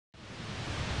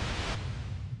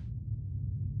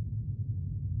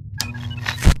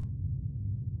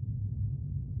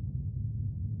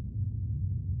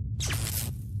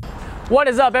What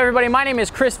is up, everybody? My name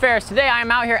is Chris Farris. Today I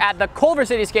am out here at the Culver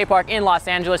City skate park in Los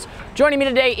Angeles. Joining me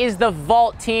today is the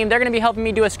Vault team. They're going to be helping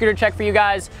me do a scooter check for you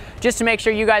guys, just to make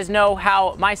sure you guys know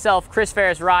how myself, Chris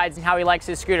Farris, rides and how he likes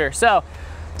his scooter. So,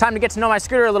 time to get to know my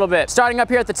scooter a little bit. Starting up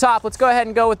here at the top, let's go ahead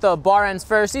and go with the bar ends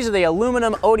first. These are the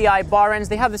aluminum ODI bar ends.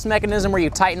 They have this mechanism where you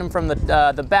tighten them from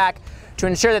the back to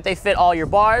ensure that they fit all your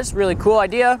bars. Really cool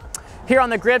idea. Here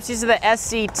on the grips, these are the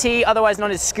SCT, otherwise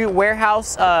known as Scoot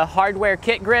Warehouse hardware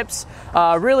kit grips.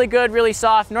 Really good, really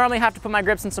soft. Normally have to put my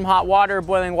grips in some hot water,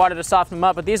 boiling water to soften them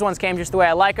up, but these ones came just the way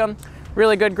I like them.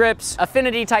 Really good grips.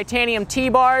 Affinity titanium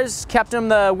T-bars, kept them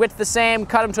the width the same,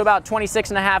 cut them to about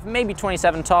 26.5, maybe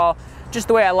 27 tall. Just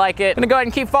the way I like it. I'm gonna go ahead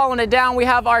and keep following it down. We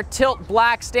have our Tilt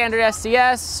Black Standard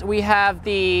SCS. We have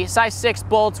the size 6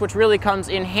 bolts, which really comes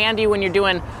in handy when you're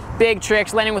doing big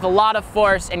tricks, landing with a lot of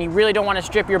force, and you really don't want to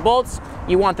strip your bolts.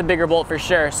 You want the bigger bolt for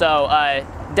sure. So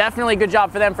definitely good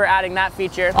job for them for adding that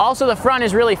feature. Also, the front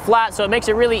is really flat, so it makes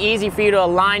it really easy for you to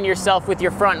align yourself with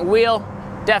your front wheel.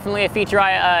 Definitely a feature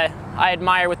I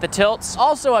admire with the tilts.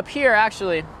 Also up here,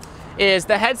 actually, is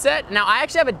the headset. Now, I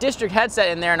actually have a district headset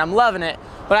in there and I'm loving it,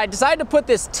 but I decided to put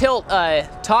this tilt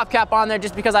top cap on there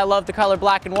just because I love the color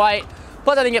black and white.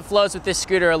 Plus, I think it flows with this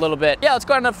scooter a little bit. Yeah, let's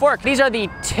go ahead and fork. These are the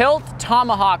Tilt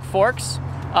Tomahawk forks.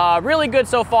 Really good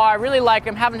so far. Really like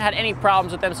them. Haven't had any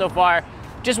problems with them so far.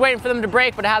 Just waiting for them to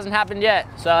break, but it hasn't happened yet.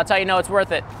 So that's how you know it's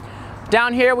worth it.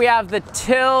 Down here, we have the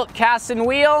Tilt cast and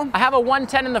wheel. I have a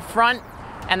 110 in the front,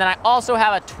 and then I also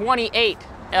have a 28,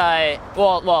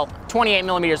 28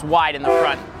 millimeters wide in the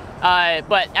front.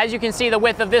 But as you can see, the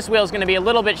width of this wheel is going to be a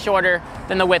little bit shorter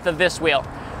than the width of this wheel.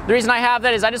 The reason I have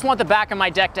that is I just want the back of my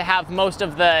deck to have most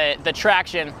of the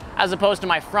traction as opposed to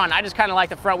my front. I just kind of like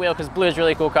the front wheel because blue is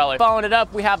really cool color. Following it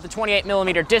up, we have the 28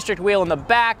 millimeter district wheel in the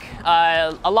back.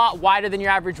 A lot wider than your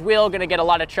average wheel, gonna get a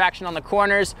lot of traction on the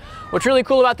corners. What's really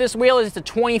cool about this wheel is it's a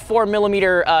 24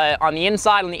 millimeter on the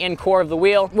inside, on the in core of the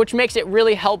wheel, which makes it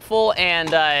really helpful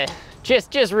and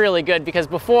just really good, because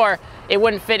before it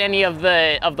wouldn't fit any of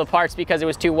the parts because it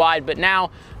was too wide, but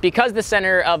now because the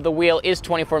center of the wheel is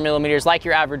 24 millimeters like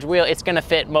your average wheel, it's gonna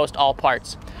fit most all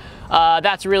parts.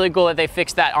 That's really cool that they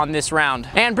fixed that on this round.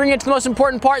 And bringing it to the most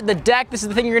important part, the deck. This is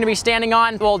the thing you're gonna be standing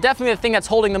on. Well, definitely the thing that's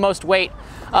holding the most weight.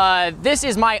 This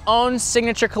is my own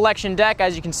signature collection deck.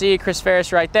 As you can see, Chris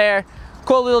Farris right there.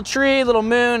 Cool little tree, little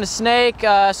moon, a snake,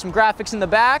 some graphics in the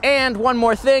back. And one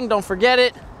more thing, don't forget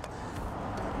it.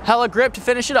 Hella grip to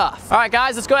finish it off. All right,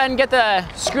 guys, let's go ahead and get the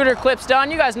scooter clips done.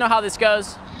 You guys know how this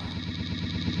goes.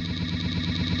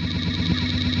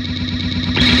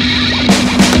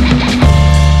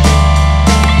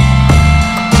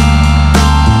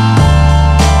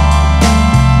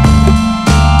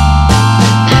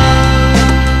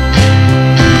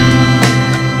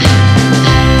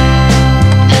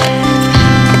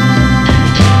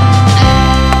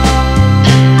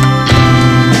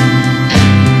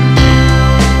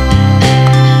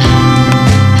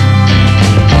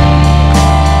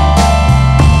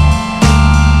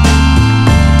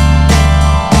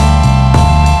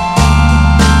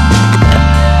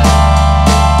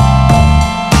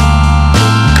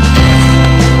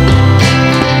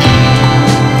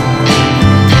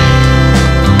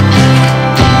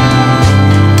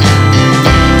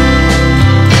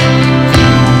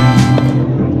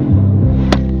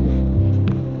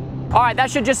 That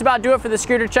should just about do it for the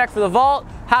scooter check for the Vault.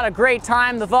 Had a great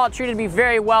time. The Vault treated me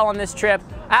very well on this trip.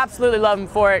 Absolutely love them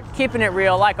for it. Keeping it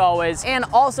real, like always. And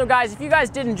also, guys, if you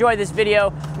guys did enjoy this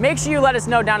video, make sure you let us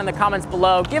know down in the comments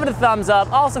below. Give it a thumbs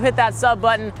up. Also hit that sub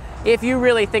button if you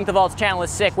really think the Vault's channel is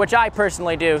sick, which I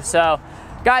personally do. So,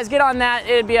 guys, get on that.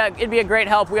 It'd be a great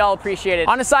help. We all appreciate it.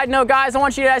 On a side note, guys, I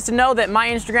want you guys to know that my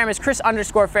Instagram is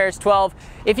Chris_Farris12.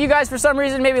 If you guys, for some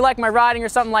reason, maybe like my riding or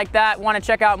something like that, want to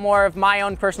check out more of my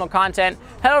own personal content,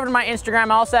 head over to my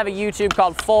Instagram. I also have a YouTube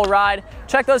called Full Ride.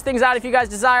 Check those things out if you guys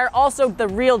desire. Also, the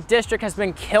Real District has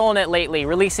been killing it lately,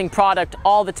 releasing product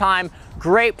all the time.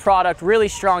 Great product, really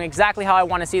strong, exactly how I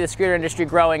want to see the scooter industry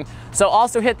growing. So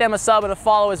also hit them a sub and a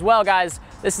follow as well, guys.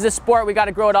 This is a sport, we got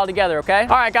to grow it all together, okay?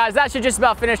 All right, guys, that should just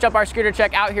about finish up our scooter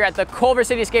check out here at the Culver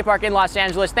City skate park in Los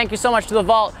Angeles. Thank you so much to the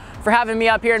Vault for having me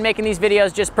up here and making these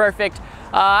videos just perfect.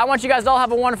 I want you guys to all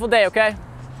have a wonderful day, okay?